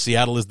alive.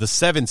 Seattle is the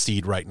 7th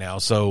seed right now,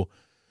 so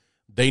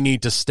they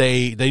need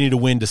to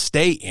win to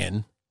stay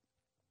in,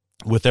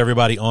 with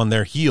everybody on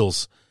their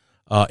heels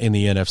in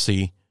the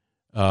NFC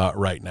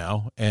right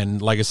now. And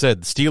like I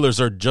said, the Steelers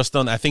are just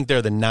on, I think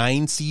they're the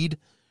 9 seed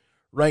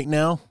right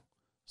now.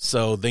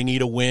 So they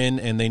need a win,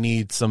 and they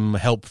need some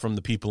help from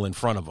the people in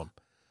front of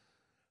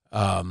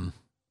them.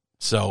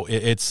 So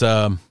it's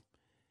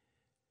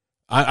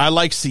I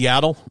like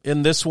Seattle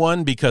in this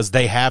one because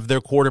they have their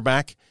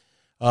quarterback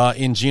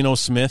in Geno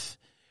Smith,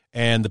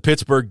 and the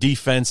Pittsburgh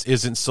defense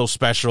isn't so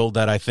special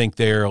that I think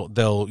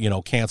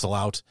they'll cancel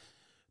out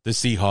the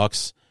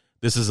Seahawks.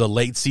 This is a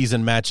late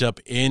season matchup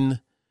in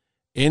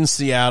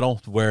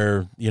Seattle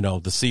where,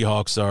 the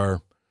Seahawks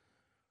are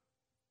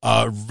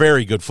a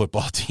very good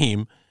football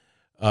team.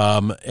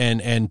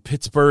 And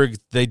Pittsburgh,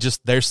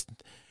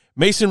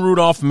 Mason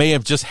Rudolph may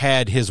have just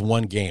had his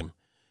one game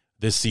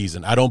this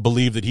season. I don't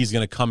believe that he's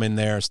going to come in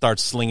there and start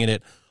slinging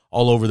it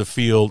all over the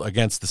field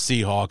against the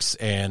Seahawks,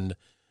 and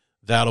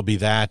that'll be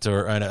that.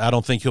 And I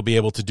don't think he'll be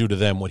able to do to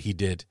them what he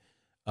did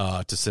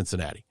to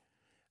Cincinnati.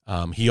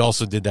 He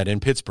also did that in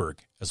Pittsburgh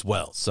as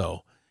well,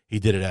 so he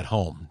did it at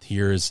home.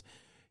 He's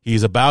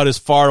about as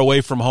far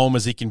away from home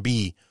as he can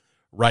be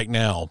right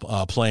now,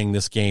 playing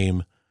this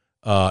game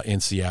in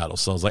Seattle.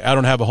 So it's like I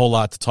don't have a whole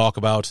lot to talk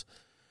about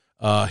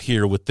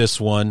here with this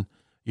one.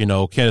 You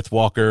know, Kenneth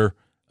Walker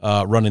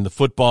running the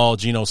football,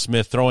 Geno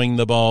Smith throwing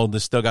the ball. They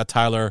still got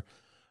Tyler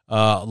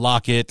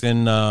Lockett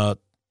and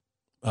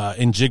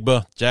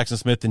Njigba, Jackson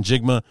Smith and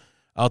Njigba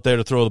out there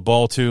to throw the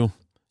ball to.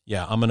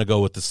 Yeah, I'm going to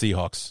go with the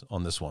Seahawks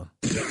on this one.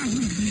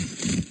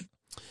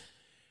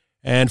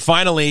 And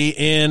finally,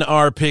 in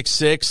our pick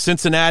 6,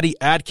 Cincinnati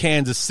at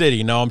Kansas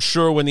City. Now, I'm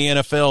sure when the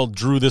NFL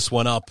drew this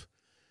one up,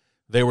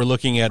 they were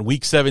looking at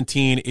Week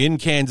 17 in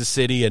Kansas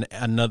City and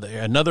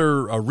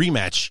another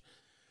rematch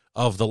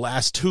of the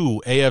last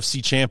 2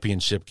 AFC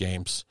Championship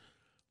games.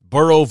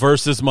 Burrow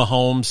versus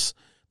Mahomes.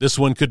 This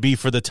one could be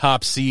for the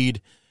top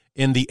seed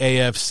in the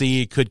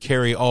AFC. It could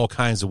carry all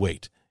kinds of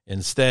weight.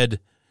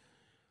 Instead,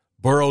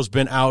 Burrow's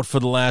been out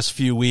for the last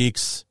few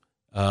weeks.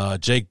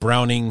 Jake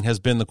Browning has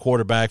been the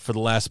quarterback for the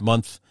last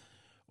month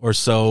or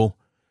so.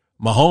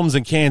 Mahomes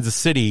and Kansas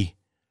City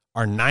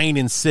are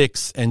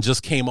 9-6 and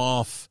just came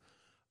off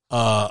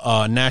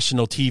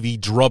national TV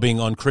drubbing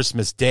on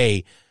Christmas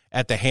Day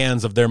at the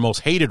hands of their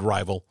most hated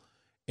rival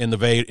in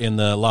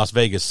the Las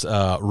Vegas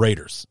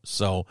Raiders.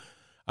 So,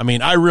 I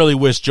mean, I really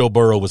wish Joe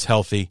Burrow was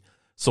healthy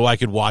so I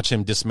could watch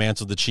him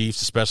dismantle the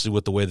Chiefs, especially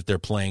with the way that they're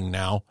playing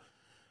now.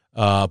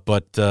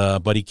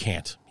 But he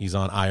can't. He's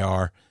on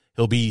IR.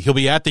 He'll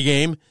be at the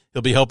game.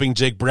 He'll be helping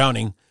Jake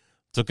Browning,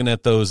 looking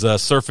at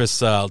those Surface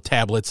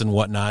tablets and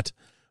whatnot.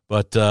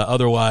 But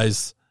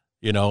otherwise,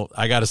 you know,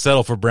 I got to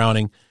settle for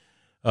Browning,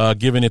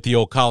 giving it the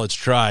old college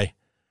try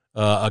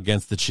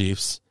against the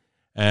Chiefs.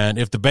 And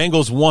if the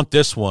Bengals want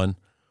this one,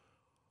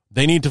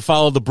 they need to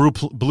follow the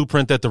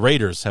blueprint that the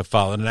Raiders have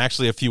followed, and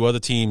actually a few other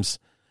teams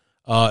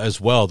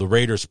as well. The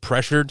Raiders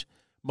pressured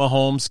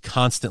Mahomes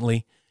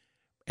constantly,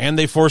 and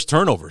they forced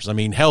turnovers. I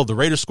mean, hell, the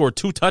Raiders scored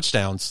 2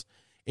 touchdowns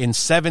in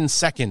 7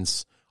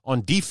 seconds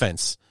on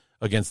defense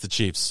against the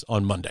Chiefs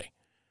on Monday.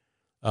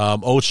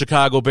 Old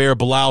Chicago Bear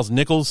Bilal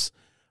Nichols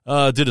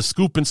did a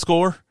scoop and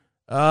score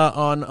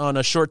on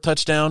a short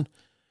touchdown.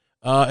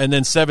 And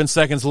then 7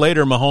 seconds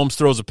later, Mahomes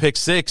throws a pick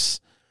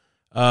 6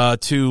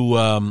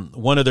 to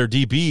one of their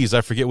DBs.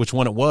 I forget which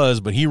one it was,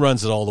 but he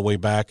runs it all the way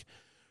back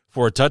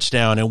for a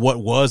touchdown. And what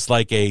was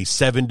like a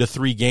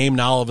 7-3 game,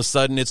 now all of a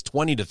sudden it's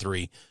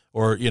 20-3,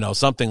 or, you know,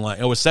 something like,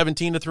 it was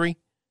 17-3,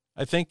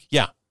 I think.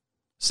 Yeah,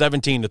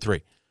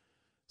 17-3.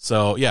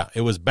 So yeah,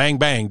 it was bang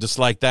bang, just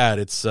like that.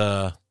 It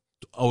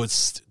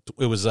was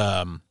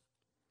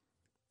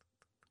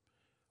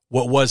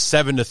what was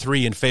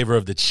 7-3 in favor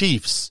of the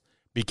Chiefs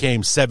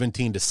became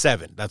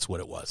 17-7. That's what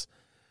it was,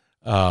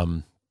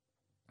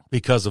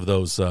 because of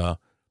those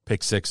pick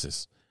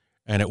 6s,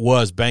 and it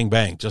was bang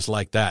bang, just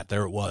like that.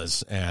 There it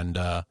was, and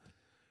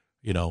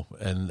you know,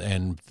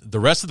 and the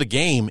rest of the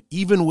game,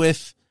 even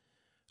with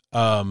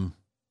Aiden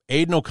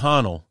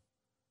O'Connell,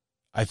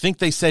 I think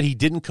they said he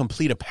didn't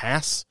complete a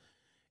pass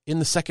in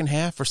the second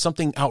half or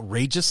something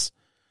outrageous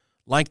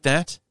like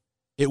that.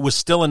 It was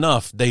still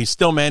enough. They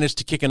still managed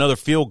to kick another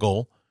field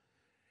goal,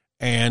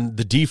 and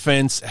the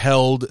defense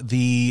held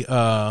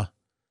the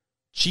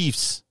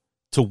Chiefs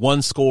to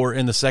 1 score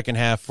in the second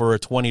half for a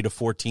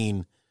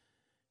 20-14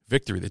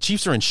 victory. The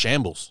Chiefs are in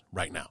shambles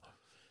right now.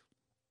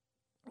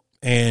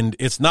 And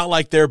it's not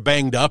like they're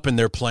banged up and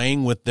they're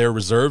playing with their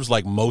reserves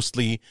like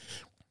mostly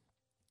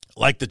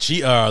like the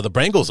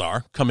Bengals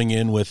are, coming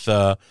in with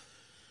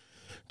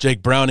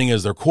Jake Browning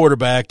as their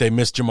quarterback. They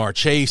missed Jamar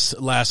Chase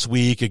last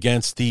week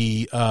against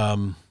the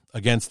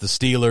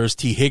Steelers.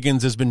 T.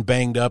 Higgins has been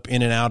banged up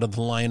in and out of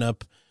the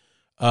lineup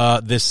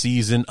this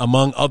season,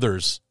 among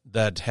others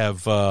that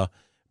have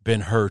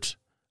been hurt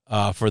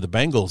for the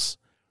Bengals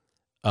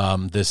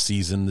this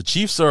season. The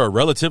Chiefs are a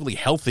relatively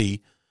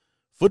healthy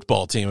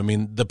football team. I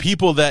mean, the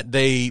people that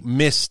they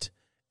missed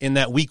in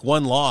that Week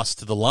 1 loss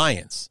to the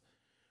Lions,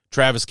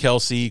 Travis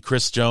Kelce,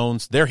 Chris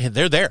Jones, they're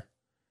there.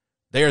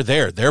 They're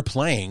there. They're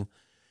playing.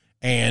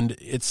 And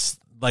it's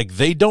like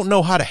they don't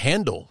know how to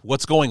handle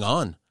what's going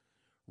on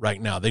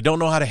right now. They don't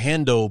know how to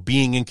handle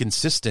being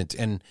inconsistent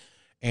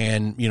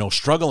and you know,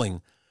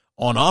 struggling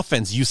on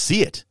offense. You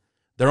see it.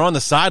 They're on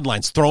the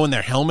sidelines throwing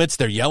their helmets.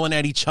 They're yelling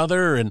at each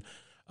other and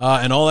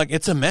all that.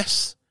 It's a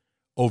mess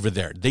over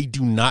there. They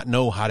do not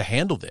know how to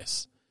handle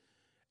this.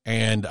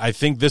 And I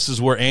think this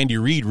is where Andy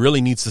Reid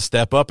really needs to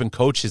step up and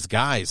coach his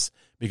guys,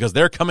 because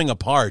they're coming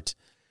apart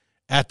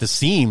at the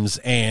seams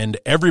and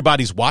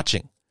everybody's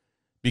watching,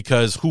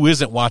 because who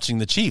isn't watching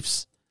the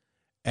Chiefs?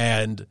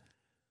 And,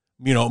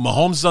 you know,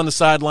 Mahomes is on the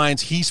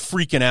sidelines. He's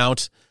freaking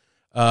out,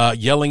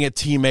 yelling at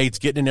teammates,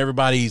 getting in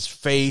everybody's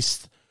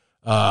face,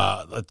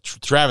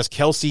 Travis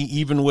Kelce,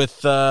 even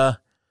with the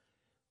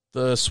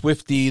main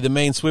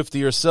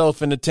Swiftie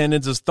herself in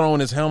attendance, is throwing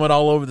his helmet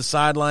all over the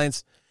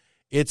sidelines.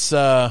 It's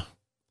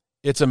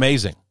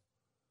amazing,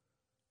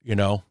 you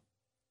know.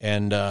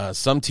 And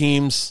some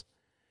teams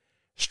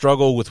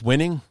struggle with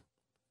winning.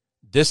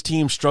 This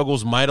team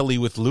struggles mightily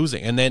with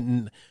losing. And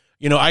then,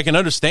 you know, I can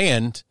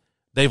understand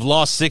they've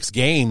lost 6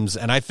 games,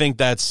 and I think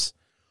that's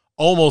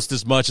almost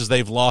as much as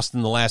they've lost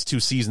in the last 2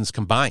 seasons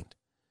combined.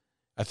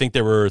 I think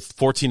they were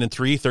 14-3,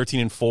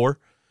 13-4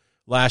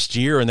 last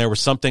year, and there was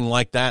something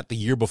like that the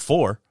year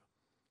before.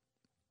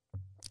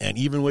 And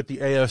even with the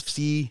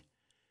AFC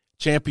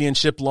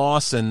championship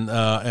loss and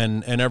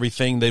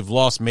everything, they've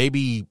lost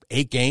maybe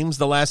 8 games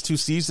the last 2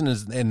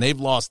 seasons, and they've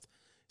lost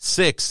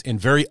 6 in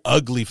very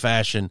ugly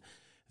fashion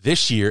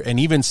this year. And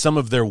even some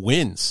of their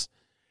wins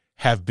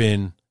have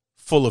been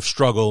full of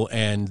struggle,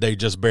 and they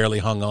just barely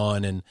hung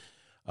on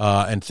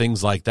and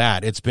things like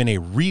that. It's been a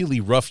really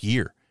rough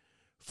year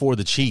for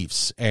the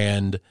Chiefs,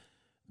 and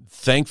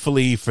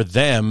thankfully for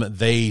them,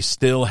 they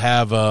still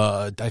have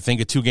I think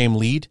a 2-game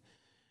lead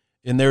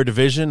in their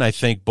division. I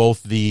think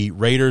both the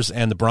Raiders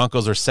and the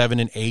Broncos are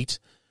 7-8,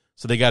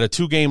 so they got a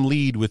 2-game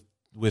lead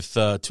with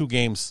 2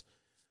 games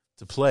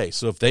to play.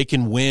 So if they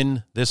can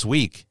win this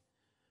week,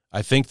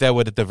 I think that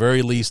would at the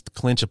very least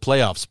clinch a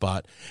playoff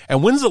spot.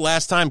 And when's the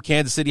last time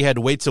Kansas City had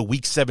to wait till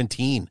week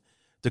 17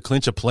 to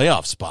clinch a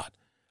playoff spot?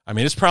 I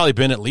mean, it's probably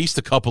been at least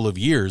a couple of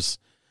years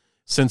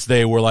since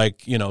they were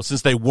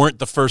since they weren't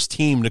the first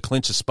team to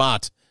clinch a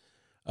spot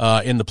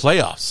in the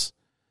playoffs.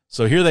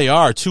 So here they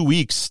are, 2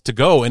 weeks to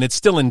go, and it's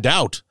still in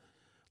doubt.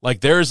 Like,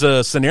 there's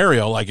a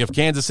scenario, like if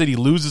Kansas City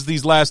loses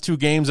these last 2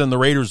 games and the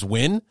Raiders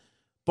win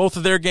both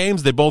of their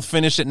games, they both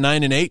finish at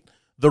 9-8,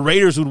 the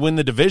Raiders would win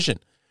the division.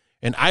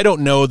 And I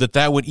don't know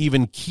that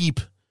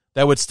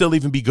would still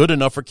even be good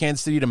enough for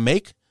Kansas City to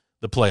make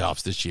the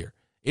playoffs this year.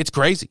 It's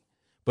crazy.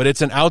 But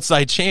it's an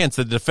outside chance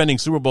that the defending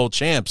Super Bowl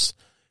champs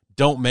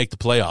don't make the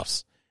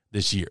playoffs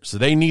this year. So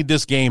they need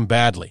this game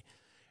badly.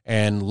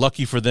 And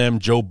lucky for them,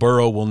 Joe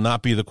Burrow will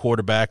not be the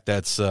quarterback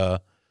that's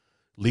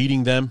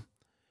leading them.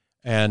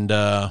 And,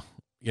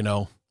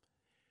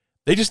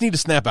 they just need to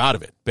snap out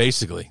of it,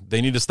 basically.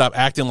 They need to stop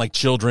acting like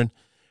children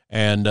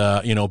and,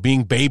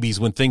 being babies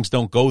when things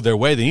don't go their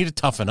way. They need to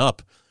toughen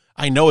up.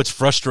 I know it's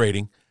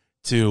frustrating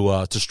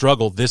to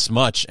struggle this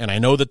much, and I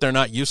know that they're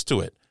not used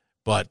to it.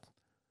 But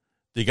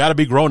you got to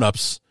be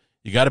grown-ups.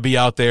 You got to be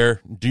out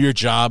there, do your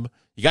job.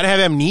 You got to have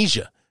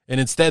amnesia. And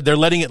instead, they're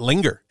letting it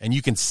linger, and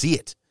you can see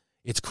it.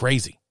 It's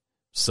crazy.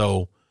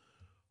 So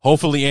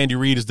hopefully Andy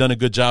Reid has done a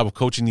good job of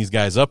coaching these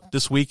guys up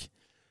this week,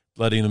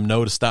 letting them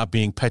know to stop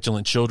being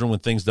petulant children when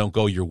things don't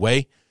go your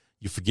way.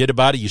 You forget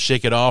about it. You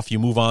shake it off. You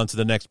move on to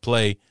the next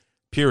play,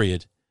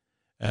 period,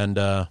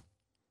 and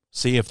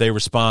see if they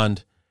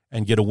respond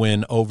and get a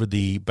win over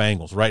the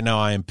Bengals. Right now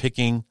I am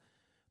picking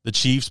the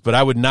Chiefs, but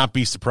I would not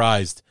be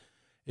surprised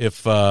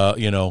if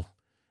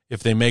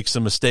they make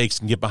some mistakes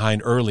and get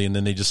behind early and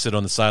then they just sit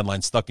on the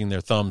sideline sucking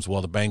their thumbs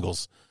while the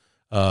Bengals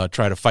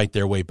try to fight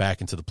their way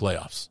back into the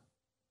playoffs.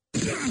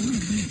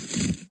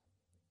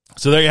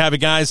 So there you have it,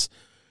 guys.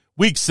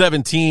 Week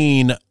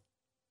 17,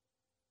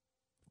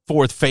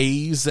 4th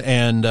phase,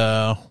 and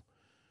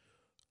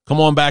come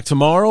on back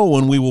tomorrow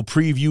when we will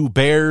preview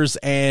Bears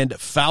and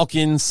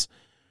Falcons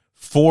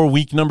for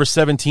week number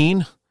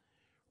 17.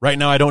 Right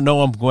now, I don't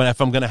know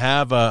if I'm going to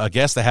have a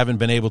guest. I haven't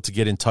been able to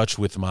get in touch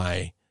with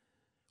my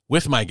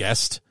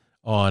guest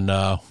on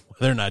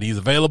whether or not he's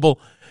available.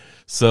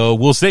 So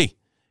we'll see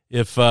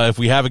if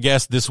we have a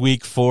guest this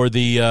week for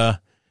the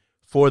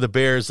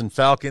Bears and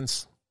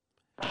Falcons,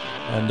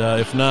 and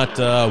if not,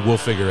 we'll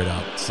figure it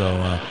out.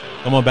 So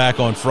come on back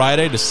on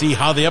Friday to see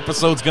how the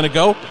episode's going to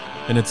go.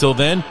 And until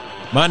then,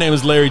 my name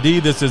is Larry D.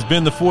 This has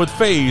been the 4th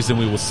phase, and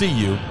we will see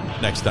you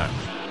next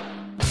time.